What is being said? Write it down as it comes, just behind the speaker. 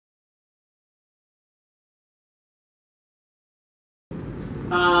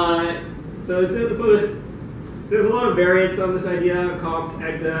So there's a lot of variants on this idea: conc,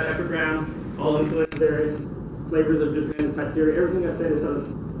 agda, epigram, all implemented various flavors of dependent type theory. Everything I've said is sort of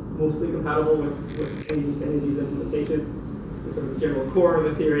mostly compatible with any of these implementations. It's sort of the general core of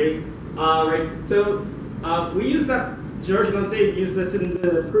the theory. Right. So we use that. Georges Gansé used this in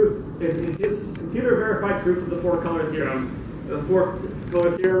the proof, in his computer verified proof of the four-color theorem. The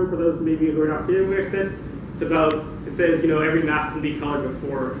four-color theorem, for those maybe who are not familiar with it, it's about, it says, every map can be colored with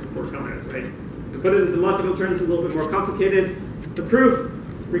four colors, right? To put it into logical terms, a little bit more complicated. The proof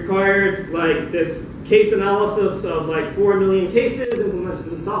required like this case analysis of like 4 million cases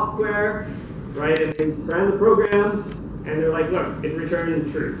implemented in software, right? And they ran the program, and they're like, look, it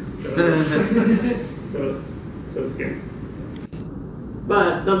returned true. So it's good.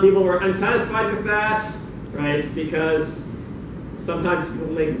 But some people were unsatisfied with that, right? Because sometimes people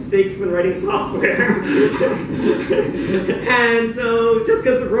make mistakes when writing software. And so just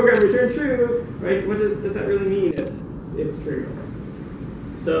because the program returned true, right, what does that really mean if it's true?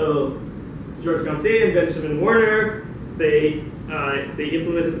 So Georges Gansé and Benjamin Warner, they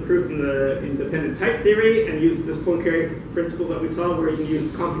implemented the proof in the independent type theory and used this Poincare principle that we saw where you can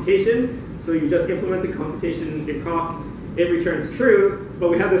use computation. So you just implement the computation in conc, it returns true, but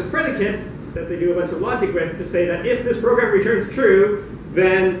we have this predicate that they do a bunch of logic with to say that if this program returns true,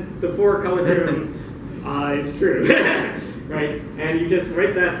 then the four-color theorem is true, right? And you just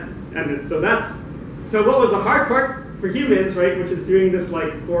write that, and so what was the hard part for humans, right, which is doing this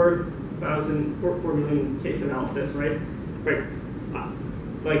like 4 million case analysis, right? Right.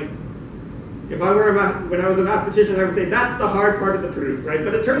 Like, if I were when I was a mathematician, I would say that's the hard part of the proof, right?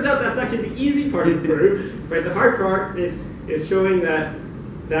 But it turns out that's actually the easy part of the proof, right? The hard part is showing that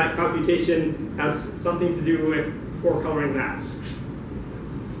that computation has something to do with four-coloring maps.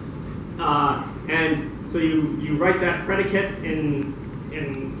 And so you write that predicate in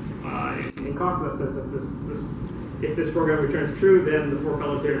conc that says that if this program returns true, then the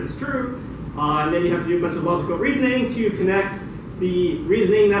four-color theorem is true. And then you have to do a bunch of logical reasoning to connect the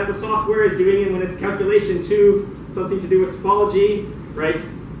reasoning that the software is doing when it's calculation to something to do with topology, right?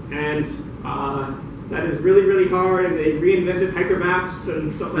 And that is really, really hard, and they reinvented hypermaps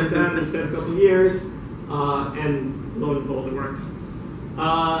and stuff like that, and spent a couple of years, and lo and behold, it worked.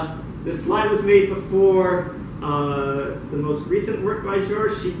 This slide was made before the most recent work by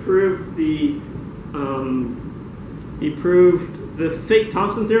Georges. He proved the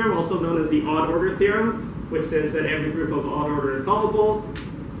Fate-Thompson theorem, also known as the odd order theorem, which says that every group of odd order is solvable.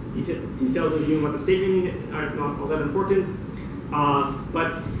 Details of even what the statement are not all that important.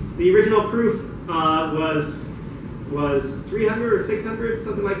 But the original proof was 300 or 600,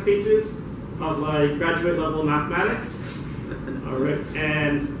 something like pages of like graduate level mathematics. All right,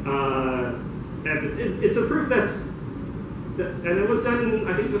 and it's a proof and it was done in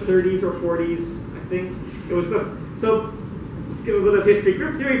I think the 30s or 40s. I think it was so. Let's give a bit of history.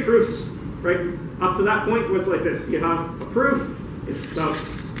 Group theory proofs, right, up to that point was like this. You have a proof, it's about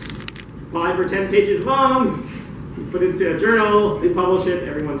 5 or 10 pages long, you put it into a journal, they publish it,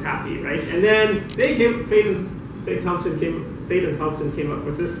 everyone's happy, right? And then Fate and Thompson came up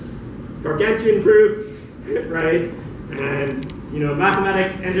with this gargantuan proof, right? And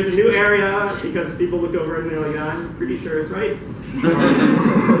mathematics entered a new area because people looked over it and they're like, I'm pretty sure it's right.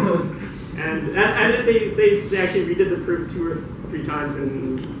 And they actually redid the proof 2 or 3 times,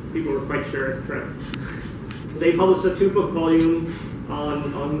 and people were quite sure it's correct. They published a 2-book volume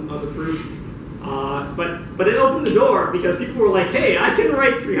on the proof, but it opened the door because people were like, hey, I can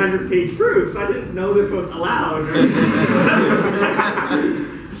write 300-page proofs. I didn't know this was allowed.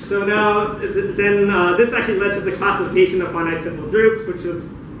 So now, then this actually led to the classification of finite simple groups, which was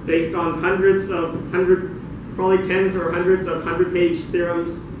based on probably tens or hundreds of 100-page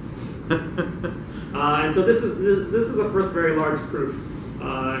theorems. And so this is the first very large proof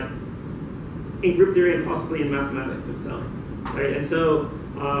in group theory and possibly in mathematics itself, right? And so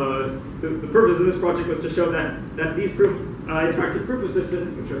the purpose of this project was to show that these interactive proof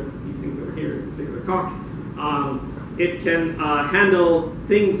assistants, which are these things over here, in particular conc, it can handle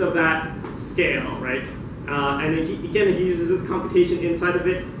things of that scale, right? And again, it uses its computation inside of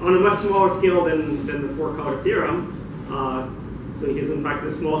it on a much smaller scale than the four-color theorem. So he uses, in fact,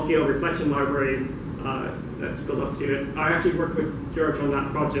 this small-scale reflection library that's built up to it. I actually worked with George on that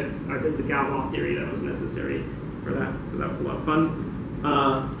project. I did the Galois theory that was necessary for that, so that was a lot of fun.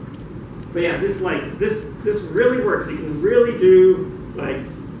 But yeah, this really works. You can really do like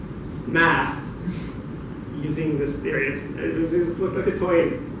math using this theory. It's looked like a toy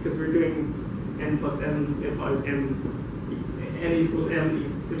because we're doing n plus m implies m, n equals m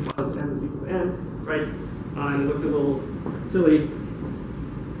implies m is equal to n, right? And it looked a little silly.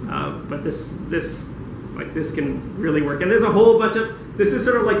 But this can really work. And there's a whole bunch of, this is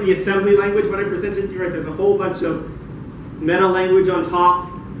sort of like the assembly language, what I presented to you, right? There's a whole bunch of meta language on top,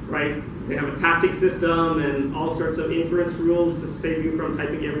 right? They have a tactic system and all sorts of inference rules to save you from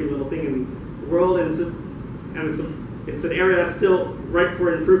typing every little thing in the world. And it's an area that's still ripe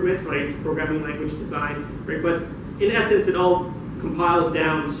for improvement, right? It's programming language design, right? But in essence, it all compiles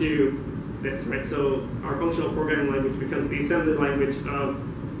down to this, right? So our functional programming language becomes the assembly language of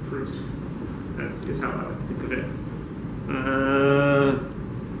proofs. Is how I would think of it.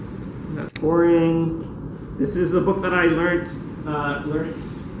 That's boring. This is the book that I learned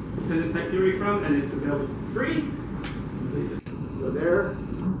dependent type theory from, and it's available for free. So you just go there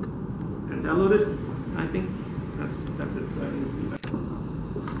and download it. I think that's it. So I can just leave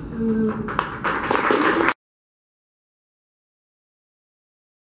that.